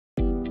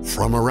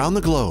from around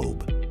the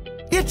globe.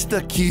 It's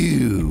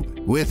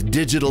theCUBE, with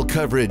digital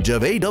coverage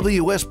of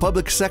AWS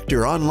Public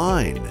Sector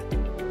Online.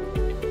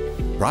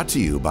 Brought to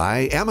you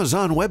by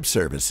Amazon Web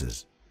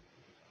Services.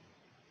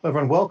 Hello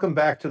everyone, welcome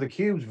back to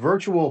theCUBE's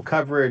virtual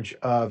coverage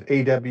of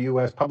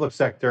AWS Public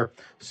Sector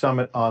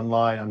Summit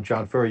Online. I'm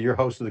John Furrier, your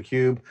host of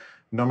theCUBE.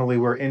 Normally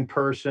we're in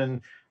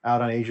person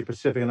out on Asia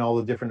Pacific and all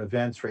the different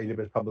events for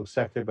AWS Public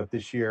Sector, but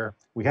this year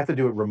we have to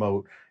do it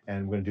remote,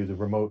 and we're going to do the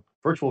remote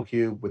virtual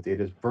CUBE with the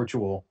AWS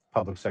Virtual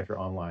Public Sector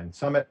Online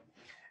Summit.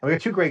 And we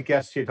got two great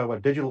guests here to talk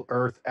about Digital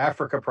Earth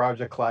Africa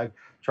project, Clive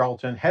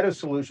Charlton, Head of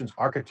Solutions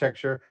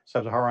Architecture,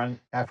 Sub-Saharan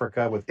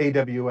Africa with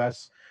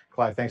AWS.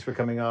 Clive, thanks for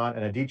coming on.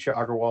 And Aditya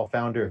Agrawal,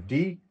 founder of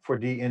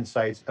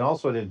D4DInsights, and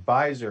also an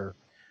advisor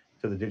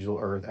to the Digital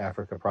Earth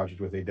Africa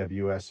project with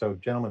AWS. So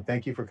gentlemen,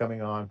 thank you for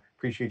coming on.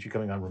 Appreciate you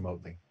coming on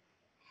remotely.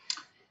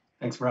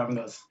 Thanks for having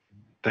us.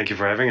 Thank you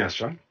for having us,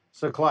 John.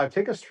 So Clive,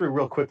 take us through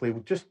real quickly,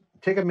 just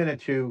take a minute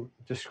to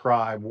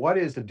describe what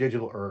is the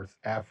Digital Earth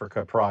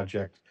Africa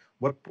project?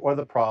 What are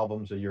the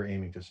problems that you're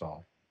aiming to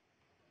solve?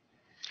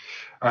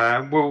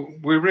 Well,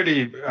 we're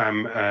really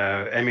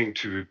aiming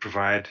to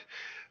provide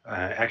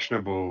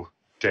actionable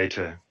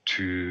data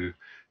to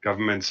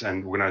governments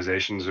and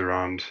organizations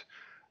around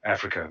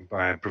Africa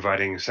by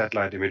providing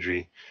satellite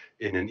imagery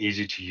in an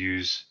easy to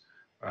use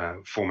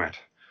format,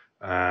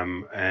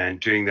 and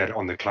doing that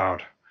on the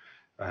cloud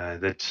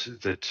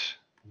that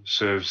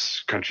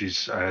serves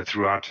countries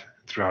throughout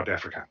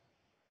Africa.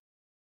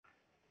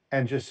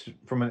 And just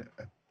from a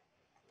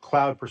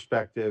cloud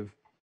perspective,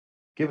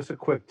 give us a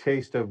quick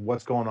taste of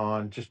what's going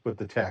on just with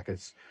the tech.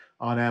 It's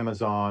on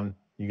Amazon,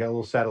 you got a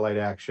little satellite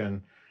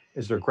action.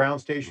 Is there a ground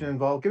station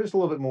involved? Give us a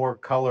little bit more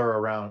color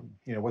around,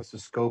 what's the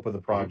scope of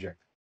the project?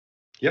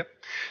 Yep.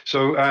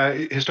 So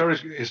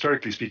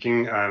historically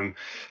speaking,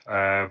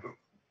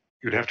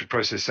 you'd have to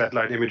process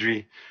satellite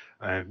imagery,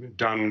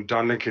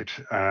 downlink it,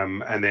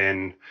 and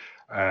then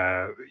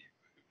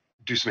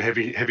do some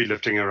heavy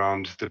lifting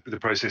around the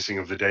processing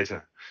of the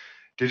data.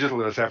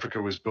 Digital Earth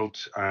Africa was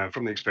built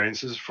from the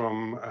experiences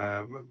from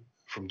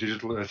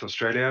Digital Earth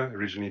Australia,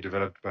 originally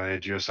developed by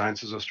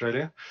Geosciences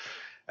Australia.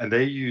 And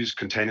they use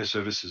container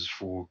services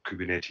for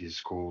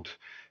Kubernetes called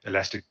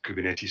Elastic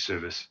Kubernetes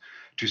Service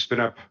to spin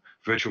up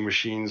virtual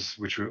machines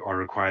which are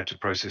required to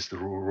process the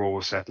raw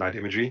satellite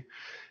imagery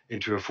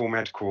into a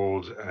format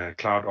called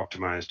Cloud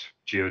Optimized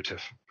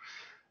GeoTIFF.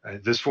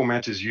 This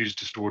format is used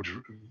to store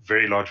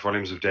very large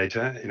volumes of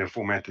data in a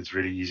format that's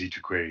really easy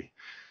to query.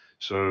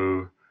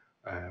 So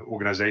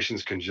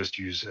organizations can just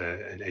use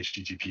an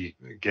HTTP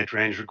GET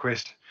range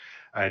request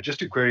just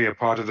to query a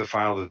part of the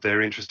file that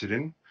they're interested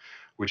in,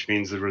 which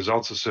means the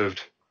results are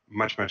served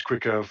much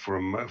quicker for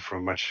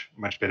a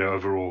much better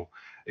overall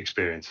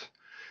experience.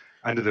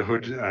 Under the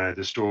hood,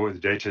 the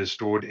data is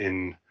stored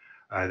in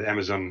the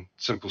Amazon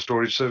Simple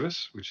Storage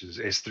Service, which is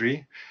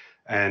S3,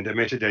 and a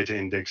metadata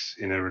index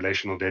in a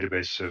relational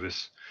database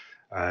service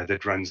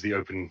that runs the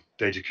Open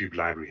DataCube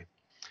library,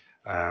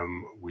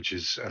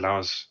 which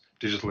allows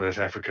Digital Earth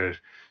Africa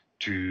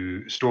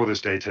to store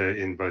this data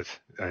in both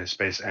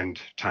space and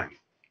time.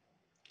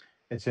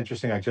 It's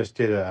interesting, I just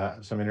did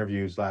some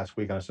interviews last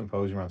week on a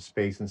symposium on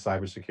space and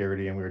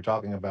cybersecurity, and we were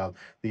talking about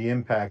the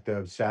impact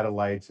of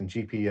satellites and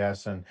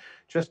GPS and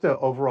just the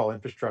overall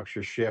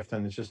infrastructure shift,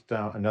 and it's just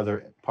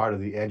another part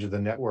of the edge of the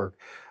network.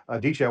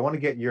 Aditya, I want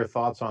to get your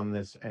thoughts on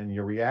this and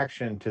your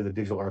reaction to the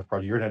Digital Earth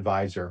project. You're an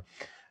advisor.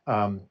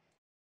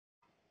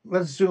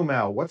 Let's zoom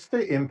out. What's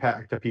the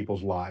impact of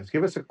people's lives?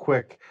 Give us a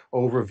quick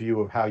overview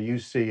of how you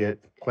see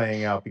it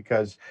playing out,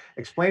 because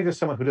explain to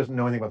someone who doesn't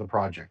know anything about the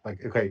project.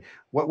 Like, okay,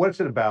 what's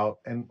it about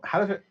and how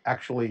does it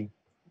actually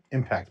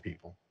impact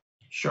people?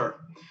 Sure.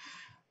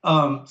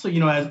 So,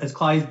 as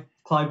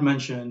Clive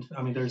mentioned,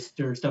 I mean, there's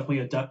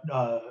definitely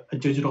a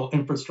digital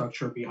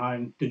infrastructure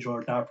behind Digital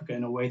Earth Africa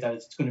in a way that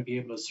it's going to be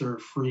able to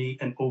serve free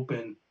and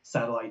open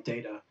satellite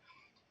data.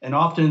 And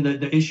often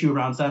the issue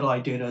around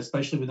satellite data,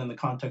 especially within the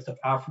context of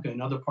Africa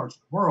and other parts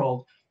of the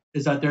world,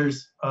 is that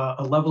there's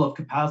a level of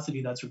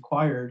capacity that's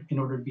required in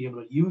order to be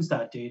able to use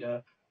that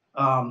data.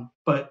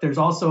 But there's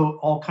also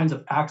all kinds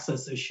of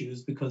access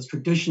issues because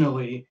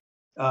traditionally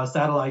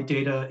satellite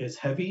data is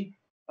heavy.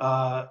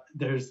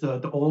 There's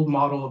the old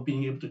model of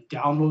being able to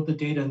download the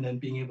data and then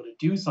being able to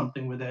do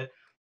something with it.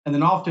 And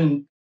then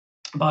often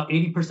about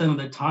 80% of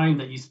the time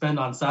that you spend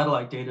on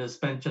satellite data is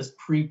spent just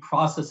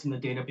pre-processing the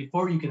data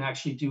before you can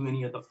actually do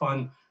any of the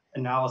fun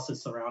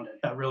analysis around it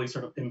that really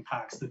sort of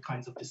impacts the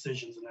kinds of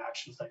decisions and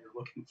actions that you're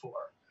looking for.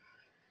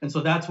 And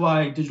so that's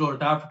why Digital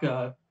Earth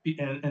Africa,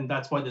 and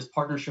that's why this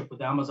partnership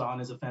with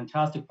Amazon is a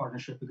fantastic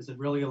partnership, because it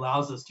really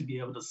allows us to be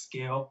able to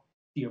scale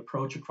the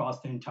approach across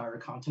the entire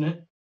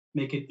continent,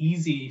 make it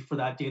easy for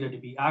that data to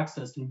be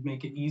accessed, and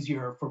make it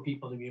easier for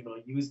people to be able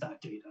to use that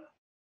data.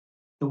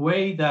 The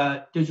way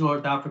that Digital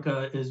Earth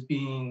Africa is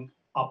being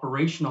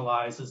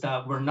operationalized is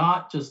that we're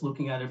not just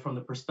looking at it from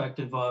the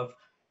perspective of,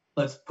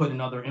 let's put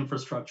another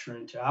infrastructure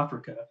into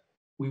Africa.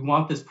 We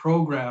want this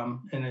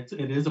program, and it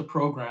is a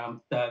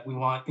program that we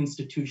want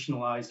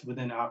institutionalized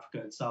within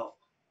Africa itself,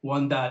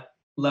 one that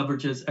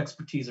leverages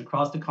expertise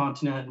across the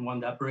continent and one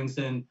that brings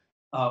in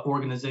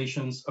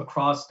organizations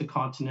across the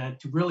continent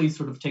to really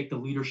sort of take the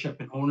leadership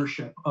and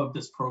ownership of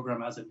this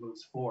program as it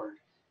moves forward.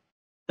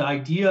 The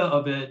idea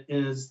of it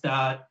is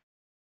that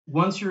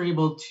once you're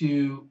able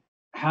to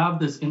have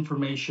this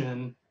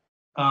information,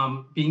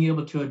 being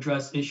able to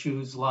address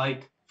issues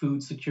like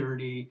food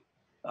security,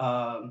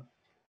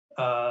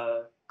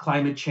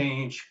 climate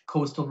change,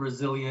 coastal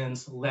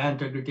resilience, land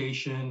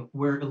degradation,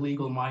 where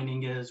illegal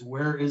mining is,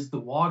 where is the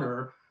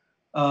water,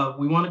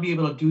 we want to be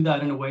able to do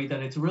that in a way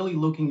that it's really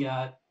looking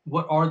at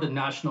what are the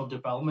national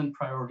development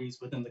priorities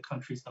within the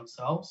countries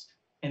themselves,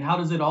 and how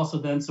does it also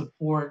then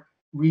support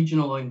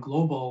regional and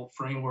global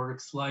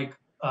frameworks like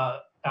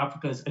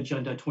Africa's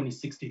Agenda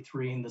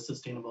 2063 and the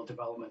Sustainable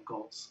Development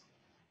Goals.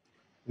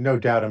 No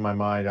doubt in my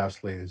mind,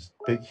 obviously, there's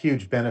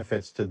huge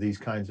benefits to these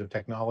kinds of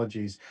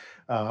technologies.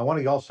 I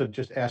want to also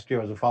just ask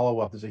you as a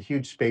follow-up, there's a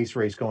huge space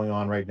race going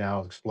on right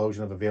now,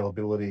 explosion of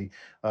availability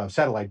of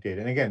satellite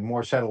data. And again,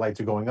 more satellites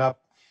are going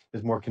up,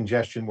 there's more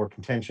congestion, more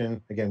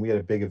contention. Again, we had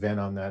a big event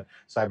on that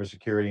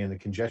cybersecurity and the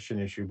congestion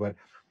issue, but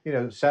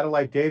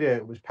satellite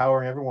data was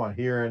powering everyone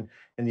here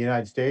in the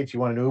United States.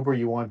 You want an Uber,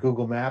 you want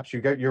Google Maps,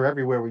 you're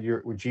everywhere with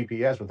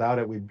GPS. Without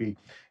it, we'd be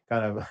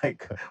kind of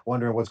like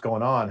wondering what's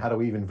going on. How do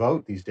we even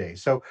vote these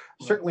days? So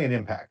certainly an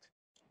impact,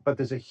 but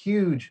there's a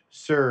huge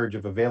surge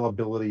of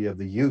availability of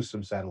the use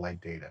of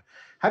satellite data.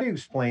 How do you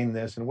explain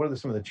this? And what are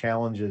some of the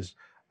challenges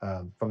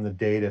from the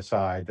data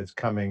side that's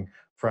coming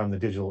from the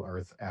Digital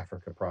Earth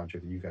Africa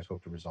project that you guys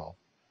hope to resolve?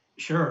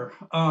 Sure.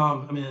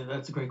 I mean,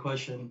 that's a great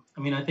question. I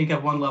mean, I think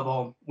at one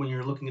level, when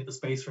you're looking at the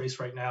space race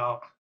right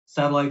now,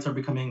 satellites are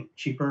becoming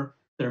cheaper.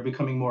 They're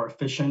becoming more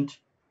efficient.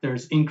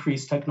 There's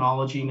increased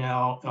technology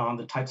now on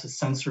the types of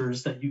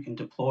sensors that you can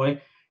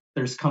deploy.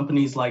 There's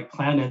companies like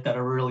Planet that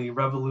are really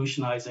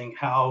revolutionizing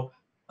how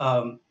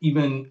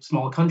even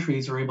small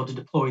countries are able to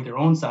deploy their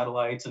own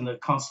satellites and the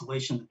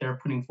constellation that they're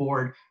putting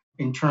forward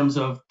in terms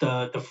of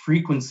the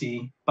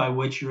frequency by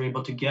which you're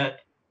able to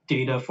get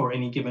data for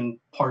any given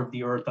part of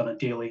the Earth on a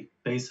daily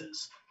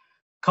basis.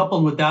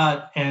 Coupled with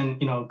that,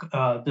 and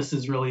this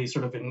is really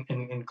sort of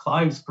in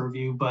Clive's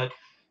purview, but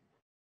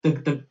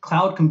the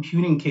cloud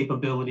computing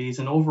capabilities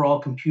and overall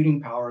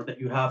computing power that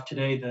you have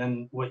today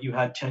than what you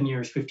had 10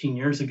 years, 15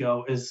 years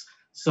ago is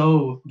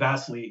so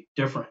vastly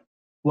different.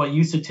 What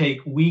used to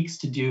take weeks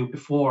to do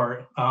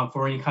before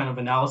for any kind of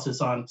analysis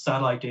on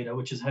satellite data,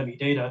 which is heavy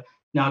data,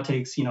 now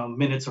takes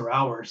minutes or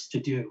hours to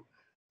do.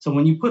 So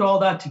when you put all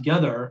that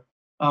together,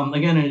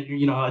 again,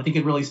 I think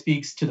it really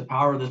speaks to the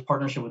power of this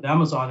partnership with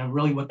Amazon and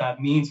really what that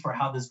means for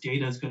how this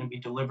data is going to be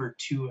delivered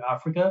to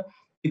Africa,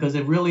 because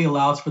it really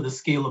allows for the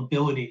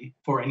scalability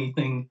for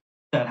anything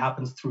that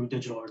happens through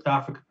Digital Earth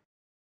Africa.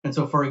 And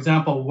so, for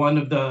example, one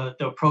of the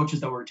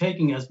approaches that we're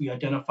taking as we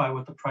identify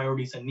what the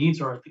priorities and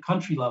needs are at the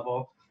country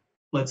level,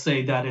 let's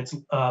say that it's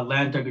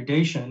land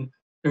degradation,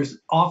 there's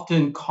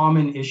often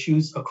common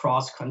issues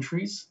across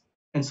countries.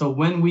 And so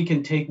when we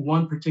can take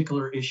one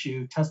particular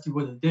issue, test it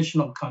with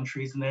additional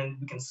countries, and then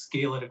we can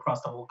scale it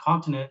across the whole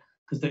continent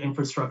because the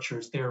infrastructure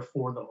is there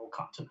for the whole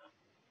continent.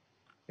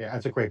 Yeah,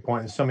 that's a great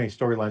point. There's so many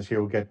storylines here.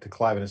 We'll get to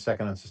Clive in a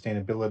second on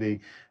sustainability.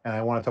 And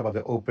I want to talk about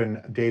the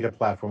open data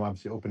platform,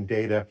 obviously open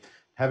data.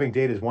 Having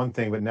data is one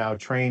thing, but now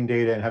trained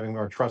data and having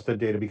more trusted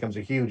data becomes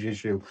a huge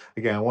issue.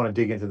 Again, I want to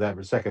dig into that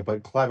for a second,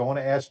 but Clive, I want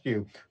to ask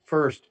you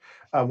first,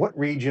 what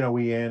region are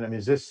we in? I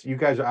mean, you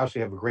guys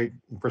obviously have a great,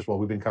 first of all,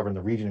 we've been covering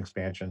the region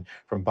expansion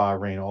from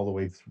Bahrain all the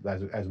way through,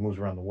 as it moves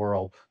around the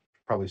world.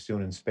 Probably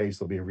soon in space,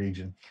 there'll be a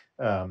region,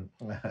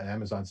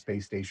 Amazon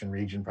space station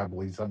region,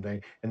 probably someday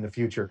in the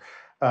future.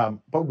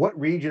 But what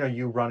region are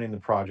you running the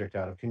project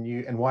out of?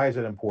 And why is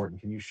it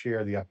important? Can you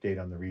share the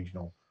update on the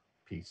regional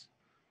piece?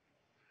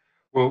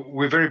 Well,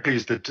 we're very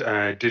pleased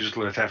that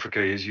Digital Earth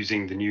Africa is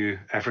using the new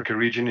Africa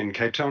region in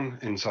Cape Town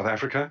in South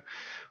Africa,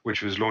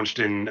 which was launched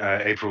in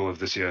April of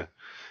this year.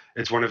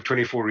 It's one of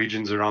 24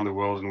 regions around the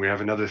world, and we have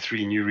another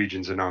 3 new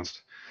regions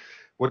announced.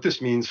 What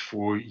this means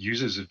for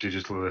users of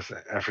Digital Earth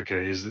Africa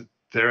is that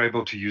they're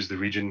able to use the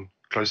region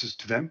closest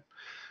to them,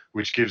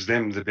 which gives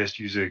them the best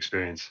user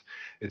experience.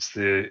 It's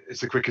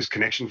the quickest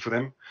connection for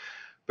them.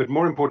 But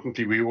more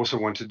importantly, we also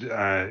wanted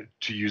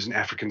to use an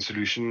African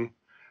solution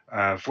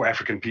for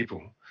African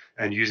people.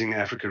 And using the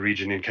Africa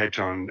region in Cape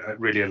Town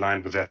really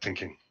aligned with that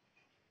thinking.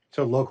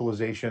 So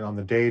localization on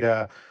the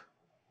data,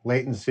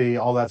 latency,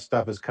 all that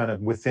stuff is kind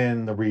of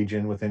within the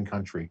region, within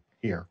country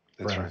here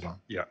for Amazon. Right.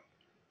 Yeah.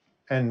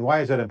 And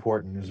why is that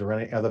important? Is there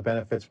any other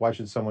benefits? Why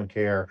should someone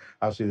care?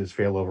 Obviously, there's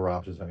failover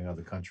options, having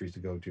other countries to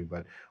go to,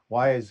 but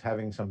why is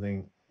having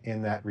something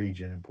in that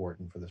region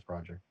important for this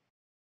project?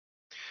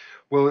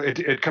 Well,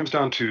 it comes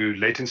down to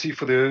latency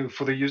for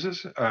the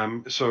users.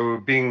 So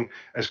being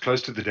as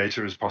close to the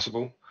data as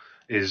possible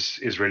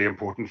is really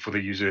important for the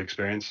user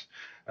experience,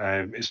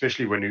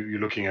 especially when you're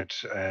looking at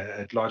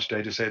large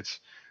data sets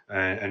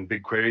and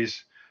big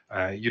queries.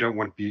 You don't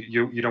want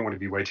to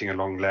be waiting a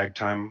long lag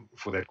time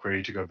for that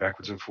query to go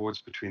backwards and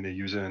forwards between the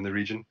user and the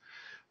region.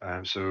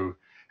 So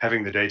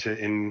having the data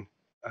in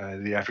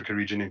the Africa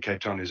region in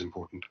Cape Town is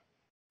important.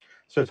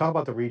 So talk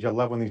about the region. I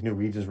love when these new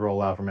regions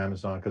roll out from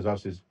Amazon, because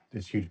obviously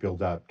there's huge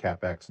build out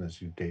CapEx and there's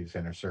huge data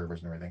center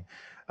servers and everything.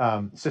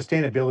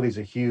 Sustainability is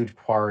a huge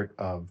part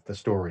of the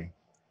story.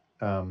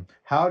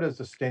 How does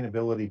the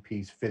sustainability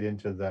piece fit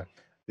into the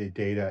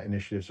data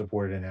initiative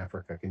supported in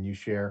Africa? Can you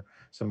share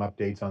some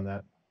updates on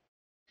that?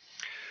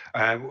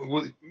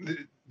 Well,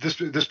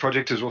 this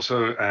project is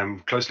also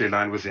closely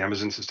aligned with the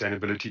Amazon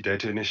Sustainability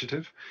Data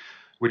Initiative,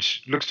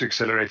 which looks to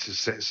accelerate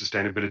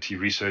sustainability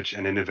research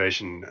and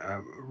innovation,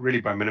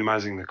 really by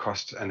minimizing the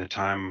cost and the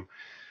time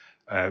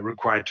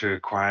required to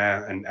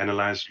acquire and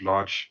analyze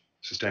large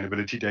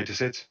sustainability data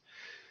sets.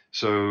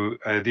 So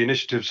the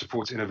initiative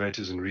supports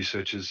innovators and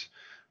researchers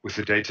with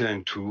the data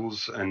and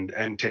tools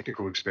and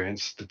technical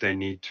experience that they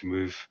need to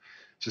move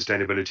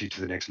sustainability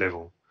to the next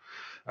level.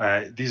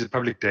 These are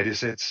public data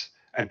sets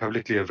and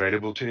publicly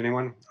available to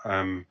anyone.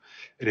 In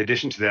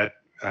addition to that,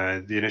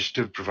 the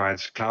initiative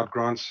provides cloud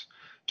grants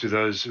to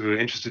those who are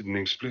interested in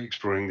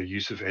exploring the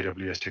use of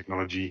AWS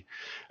technology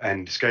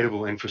and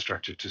scalable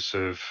infrastructure to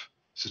serve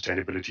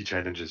sustainability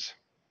challenges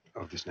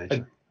of this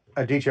nature.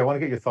 Aditya, I want to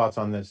get your thoughts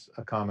on this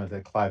comment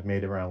that Clive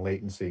made around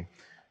latency.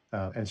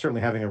 And certainly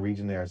having a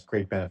region there has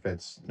great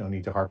benefits. No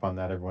need to harp on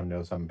that. Everyone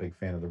knows I'm a big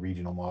fan of the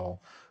regional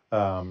model.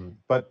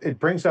 But it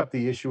brings up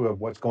the issue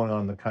of what's going on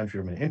in the country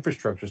from an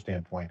infrastructure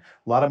standpoint.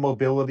 A lot of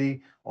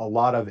mobility, a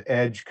lot of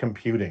edge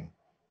computing.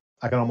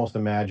 I can almost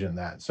imagine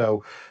that.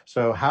 So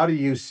how do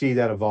you see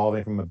that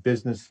evolving from a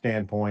business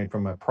standpoint,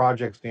 from a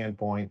project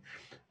standpoint,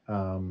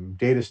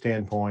 data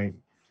standpoint?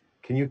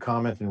 Can you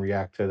comment and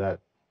react to that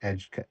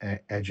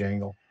edge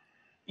angle?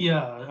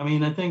 Yeah, I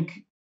mean, I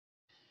think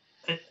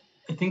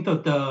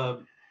that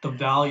the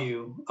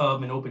value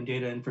of an open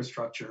data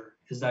infrastructure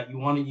is that you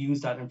want to use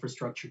that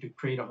infrastructure to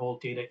create a whole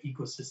data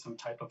ecosystem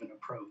type of an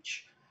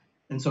approach.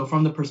 And so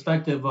from the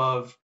perspective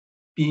of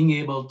being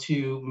able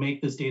to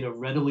make this data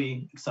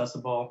readily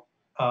accessible,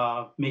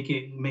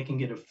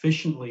 making it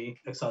efficiently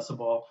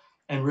accessible,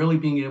 and really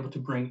being able to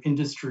bring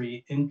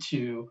industry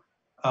into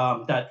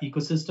that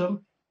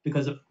ecosystem,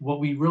 because what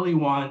we really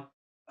want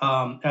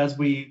as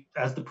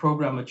the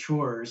program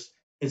matures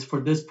is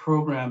for this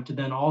program to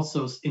then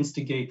also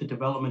instigate the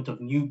development of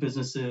new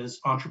businesses,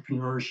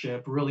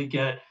 entrepreneurship, really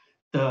get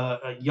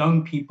the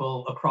young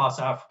people across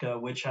Africa,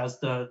 which has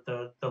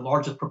the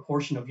largest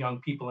proportion of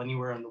young people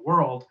anywhere in the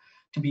world,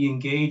 to be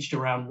engaged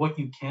around what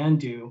you can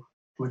do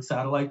with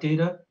satellite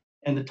data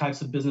and the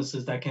types of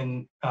businesses that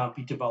can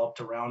be developed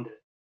around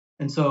it.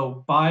 And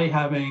so by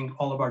having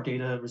all of our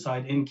data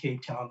reside in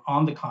Cape Town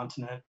on the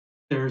continent,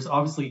 there's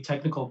obviously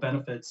technical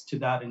benefits to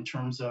that in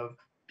terms of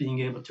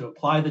being able to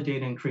apply the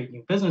data and create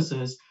new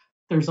businesses.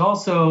 There's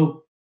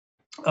also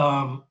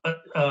a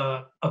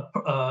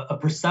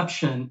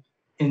perception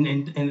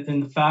in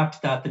the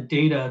fact that the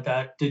data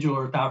that Digital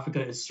Earth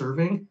Africa is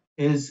serving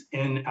is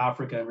in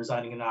Africa and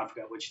residing in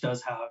Africa, which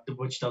does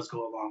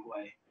go a long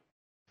way.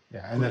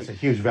 Yeah, and that's a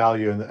huge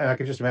value. And I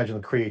can just imagine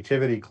the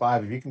creativity.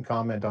 Clive, if you can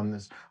comment on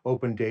this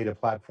open data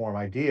platform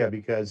idea,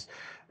 because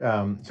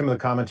some of the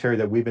commentary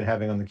that we've been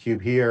having on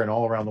theCUBE here and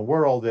all around the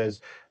world is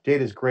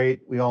data is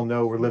great. We all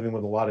know we're living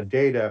with a lot of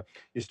data.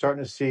 You're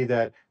starting to see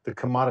that the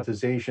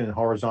commoditization and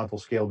horizontal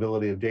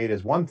scalability of data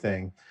is one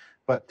thing,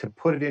 but to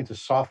put it into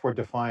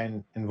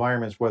software-defined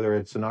environments, whether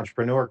it's an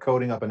entrepreneur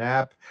coding up an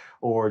app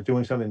or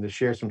doing something to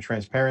share some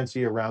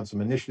transparency around some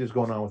initiatives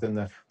going on within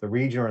the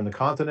region or in the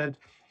continent,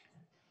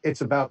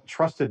 it's about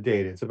trusted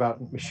data. It's about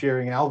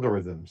sharing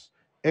algorithms.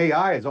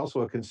 AI is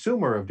also a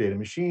consumer of data.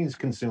 Machines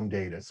consume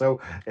data.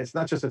 So it's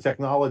not just a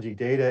technology.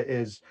 Data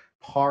is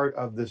part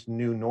of this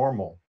new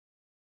normal.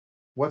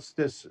 What's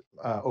this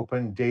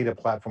open data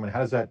platform, and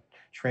how does that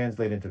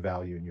translate into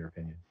value in your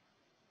opinion?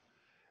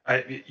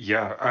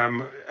 Yeah,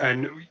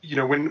 and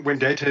when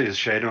data is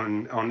shared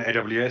on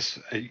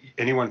AWS,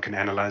 anyone can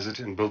analyze it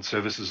and build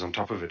services on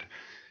top of it,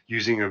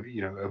 using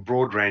a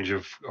broad range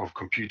of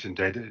compute and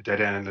data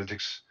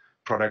analytics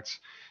products.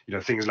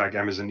 Things like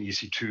Amazon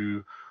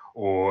EC2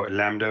 or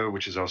Lambda,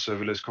 which is our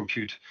serverless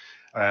compute,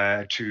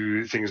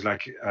 to things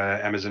like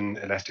Amazon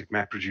Elastic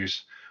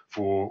MapReduce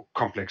for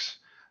complex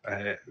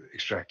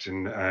extract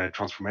and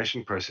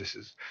transformation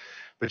processes.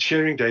 But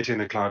sharing data in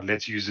the cloud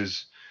lets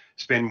users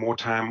spend more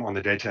time on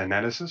the data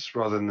analysis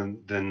rather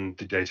than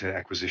the data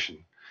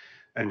acquisition.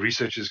 And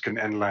researchers can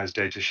analyze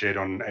data shared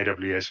on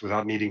AWS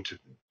without needing to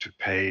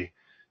pay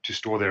to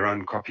store their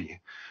own copy,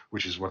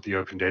 which is what the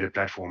open data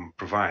platform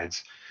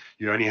provides.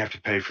 You only have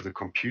to pay for the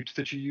compute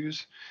that you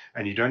use,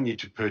 and you don't need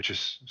to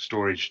purchase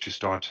storage to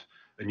start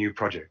a new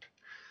project.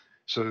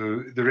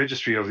 So the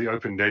registry of the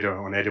open data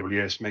on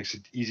AWS makes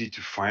it easy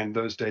to find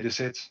those data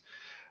sets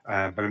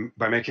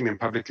by making them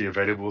publicly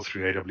available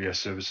through AWS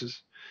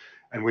services.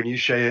 And when you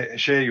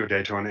share your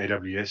data on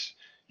AWS,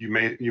 you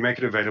make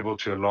it available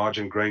to a large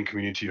and growing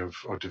community of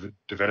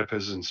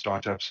developers and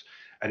startups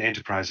and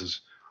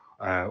enterprises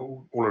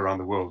all around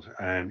the world.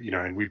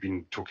 And we've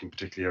been talking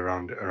particularly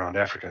around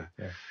Africa.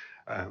 Yeah.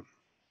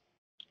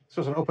 So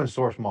it's an open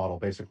source model,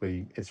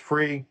 basically. It's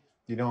free.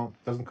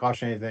 Doesn't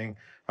cost you anything.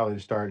 Probably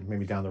to start,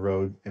 maybe down the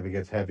road, if it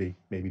gets heavy,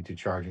 maybe to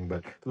charging,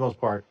 but for the most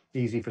part,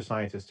 easy for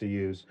scientists to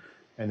use.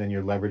 and then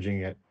you're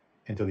leveraging it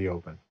into the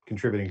open,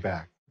 contributing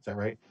back. Is that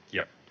right?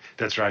 Yep,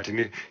 that's right.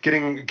 And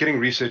getting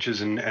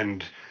researchers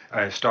and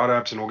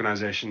startups and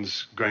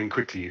organizations going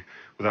quickly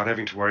without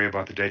having to worry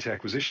about the data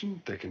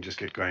acquisition, they can just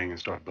get going and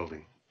start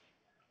building.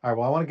 All right,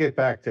 well, I want to get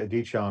back to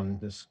Aditya on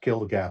the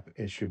skill gap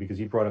issue because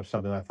he brought up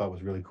something I thought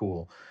was really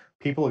cool.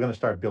 People are going to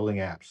start building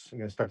apps. You're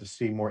going to start to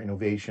see more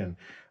innovation.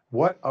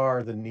 What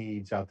are the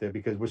needs out there?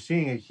 Because we're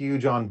seeing a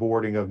huge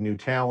onboarding of new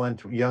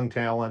talent, young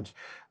talent,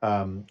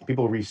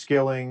 people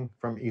reskilling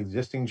from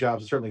existing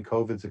jobs. Certainly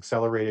COVID's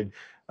accelerated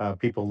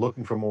people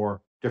looking for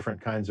more different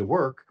kinds of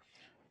work.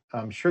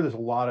 I'm sure there's a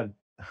lot of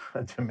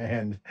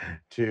demand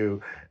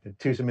to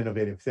some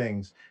innovative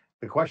things.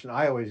 The question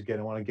I always get,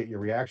 and want to get your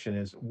reaction,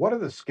 is what are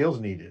the skills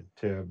needed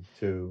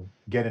to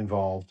get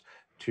involved,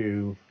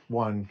 to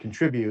one,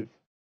 contribute,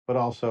 but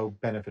also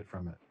benefit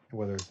from it,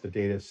 whether it's the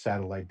data,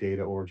 satellite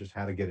data, or just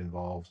how to get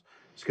involved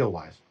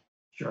skill-wise?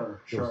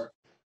 Sure.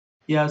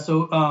 Yeah,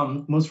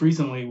 so most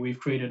recently we've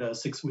created a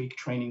 6-week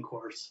training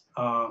course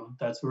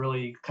that's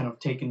really kind of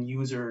taken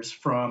users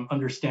from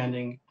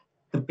understanding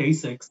the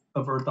basics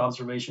of Earth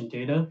observation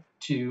data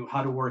to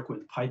how to work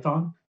with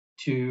Python,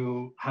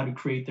 to how to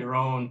create their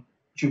own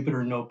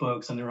Jupyter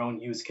notebooks and their own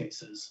use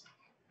cases.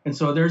 And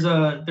so there's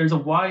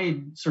a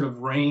wide sort of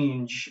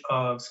range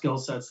of skill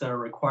sets that are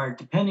required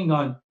depending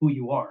on who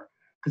you are.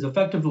 Because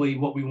effectively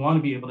what we want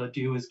to be able to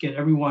do is get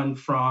everyone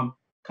from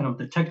kind of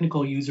the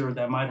technical user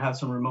that might have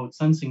some remote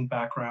sensing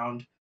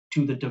background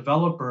to the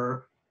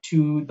developer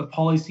to the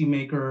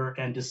policymaker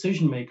and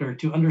decision maker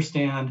to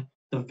understand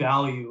the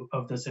value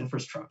of this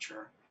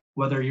infrastructure.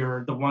 Whether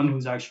you're the one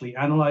who's actually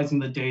analyzing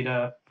the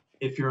data,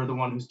 if you're the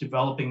one who's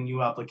developing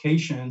new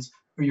applications,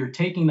 or you're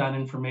taking that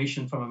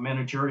information from a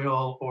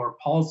managerial or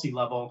policy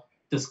level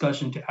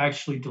discussion to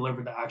actually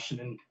deliver the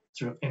action and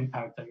sort of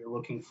impact that you're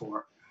looking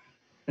for.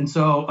 And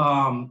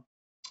so,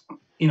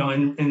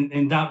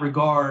 in that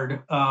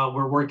regard,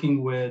 we're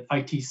working with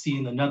ITC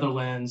in the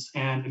Netherlands,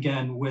 and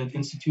again, with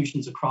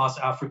institutions across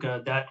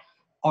Africa that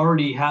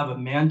already have a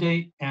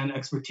mandate and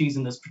expertise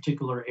in this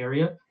particular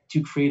area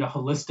to create a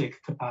holistic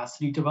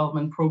capacity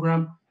development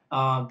program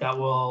that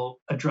will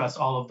address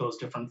all of those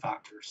different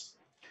factors.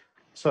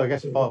 So I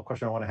guess the follow-up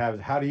question I want to have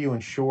is, how do you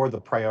ensure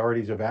the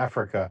priorities of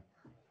Africa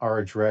are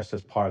addressed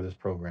as part of this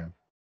program?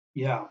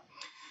 Yeah,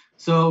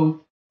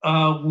 so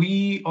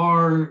we've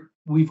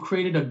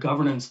created a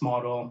governance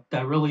model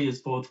that really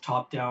is both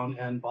top-down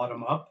and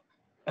bottom-up.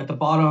 At the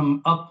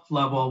bottom-up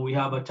level, we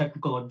have a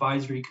technical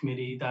advisory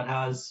committee that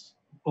has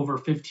over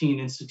 15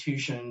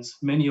 institutions,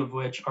 many of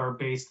which are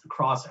based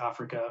across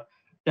Africa,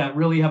 that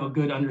really have a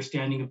good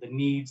understanding of the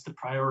needs, the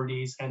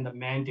priorities, and the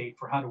mandate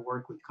for how to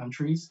work with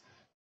countries.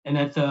 And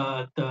at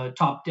the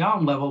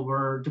top-down level,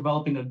 we're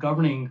developing a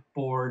governing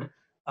board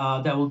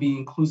that will be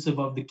inclusive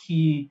of the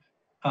key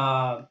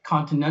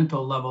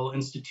continental level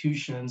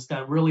institutions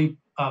that really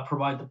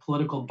provide the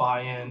political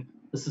buy-in,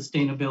 the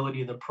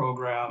sustainability of the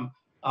program,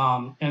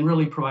 and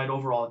really provide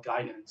overall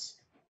guidance.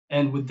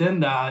 And within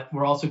that,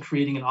 we're also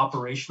creating an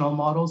operational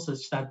model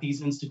such that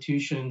these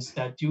institutions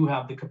that do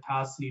have the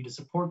capacity to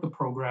support the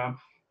program,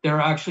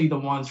 they're actually the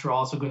ones who are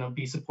also going to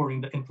be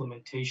supporting the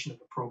implementation of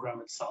the program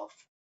itself.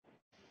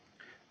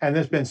 And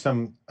there's been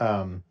some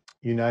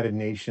United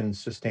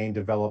Nations sustained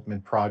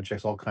development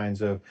projects, all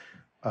kinds of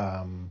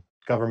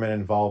government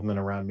involvement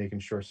around making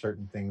sure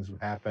certain things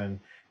happen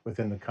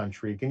within the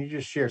country. Can you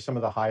just share some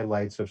of the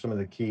highlights of some of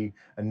the key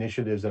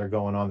initiatives that are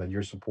going on that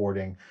you're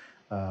supporting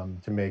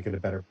to make it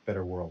a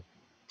better world?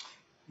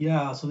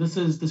 Yeah, so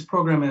this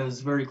program is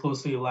very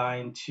closely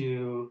aligned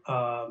to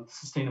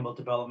Sustainable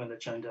Development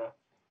Agenda.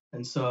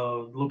 And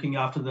so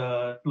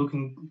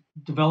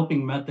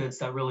developing methods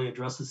that really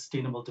address the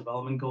sustainable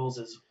development goals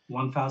is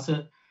one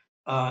facet.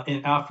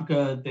 In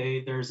Africa,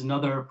 there's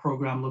another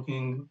program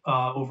looking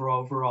over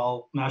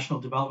overall national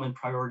development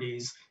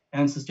priorities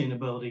and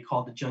sustainability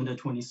called Agenda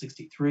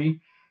 2063.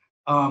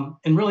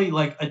 And really,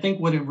 I think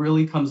what it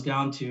really comes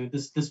down to,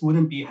 this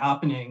wouldn't be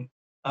happening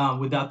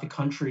without the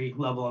country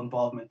level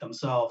involvement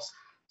themselves.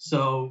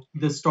 So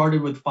this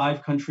started with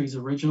 5 countries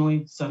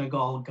originally: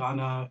 Senegal,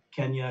 Ghana,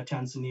 Kenya,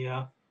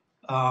 Tanzania.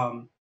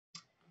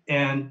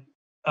 And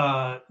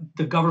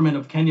the government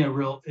of Kenya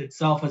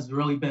itself has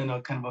really been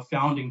a kind of a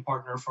founding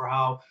partner for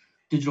how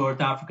Digital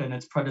Earth Africa and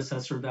its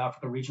predecessor, the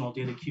Africa Regional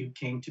Data Cube,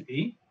 came to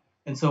be.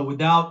 And so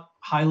without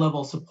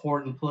high-level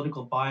support and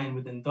political buy-in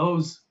within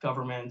those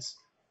governments,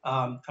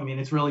 I mean,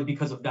 it's really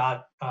because of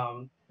that,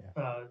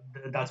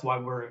 that's why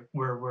we're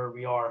where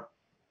we are.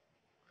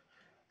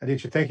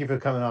 Aditya, thank you for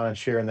coming on and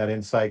sharing that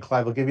insight.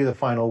 Clive, I'll give you the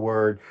final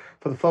word.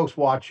 For the folks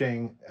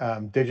watching,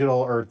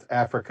 Digital Earth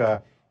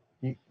Africa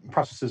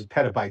processes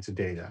petabytes of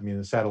data. I mean,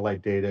 the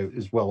satellite data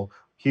is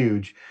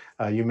huge.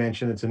 You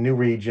mentioned it's a new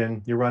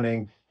region. You're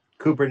running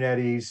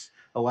Kubernetes,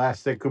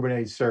 Elastic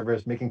Kubernetes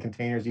servers, making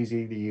containers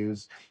easy to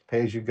use,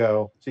 pay as you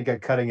go. So you got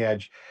cutting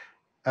edge.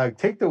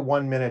 Take the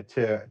 1 minute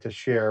to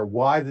share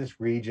why this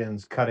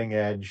region's cutting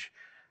edge.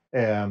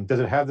 Does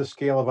it have the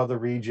scale of other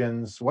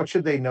regions? What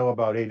should they know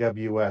about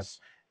AWS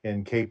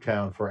in Cape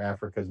Town for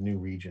Africa's new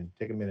region?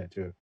 Take a minute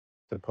to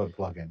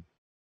plug in.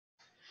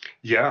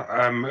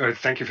 Yeah,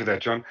 thank you for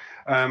that, John.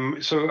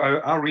 So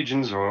our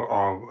regions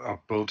are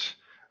built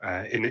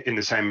in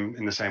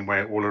the same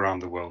way all around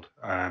the world.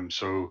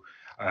 So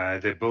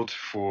they're built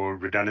for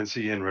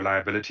redundancy and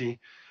reliability.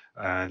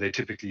 They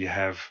typically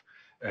have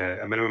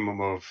a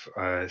minimum of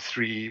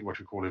 3 what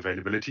we call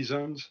availability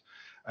zones,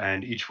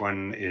 and each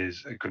one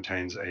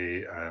contains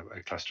a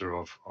cluster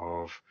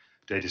of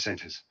data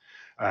centers,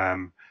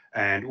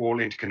 and all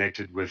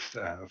interconnected with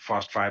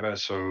fast fiber.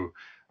 So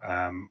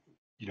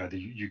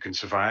you can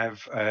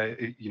survive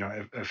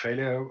a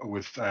failure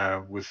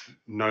with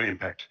no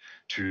impact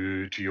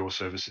to your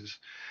services.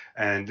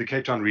 And the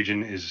Cape Town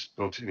region is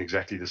built in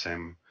exactly the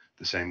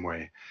same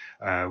way.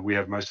 We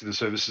have most of the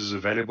services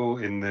available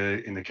in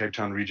the Cape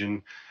Town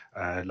region,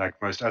 like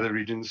most other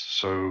regions.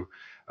 So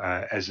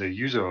as a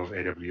user of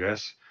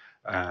AWS,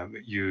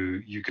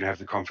 you can have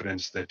the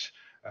confidence that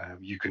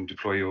you can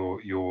deploy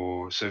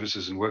your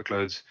services and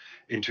workloads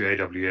into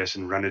AWS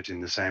and run it in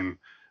the same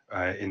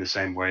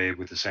way,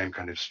 with the same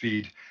kind of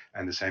speed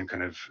and the same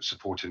kind of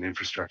support and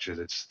infrastructure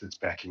that's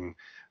backing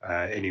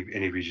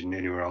any region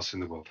anywhere else in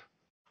the world.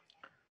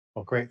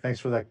 Well, great. Thanks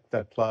for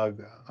that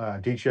plug.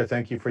 Aditya,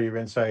 thank you for your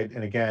insight.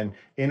 And again,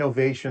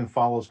 innovation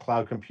follows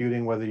cloud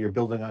computing, whether you're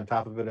building on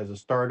top of it as a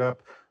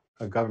startup,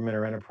 a government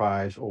or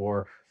enterprise,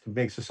 or to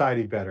make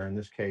society better, in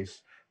this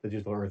case, the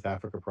Digital Earth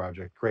Africa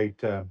project. Great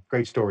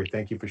story.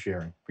 Thank you for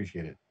sharing.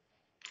 Appreciate it.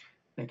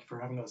 Thank you for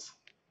having us.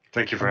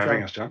 Thank you for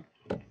having us, John.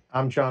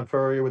 I'm John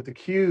Furrier with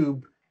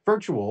theCUBE,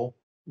 virtual,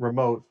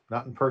 remote,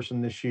 not in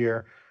person this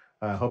year.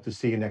 Hope to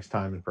see you next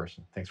time in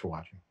person. Thanks for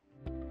watching.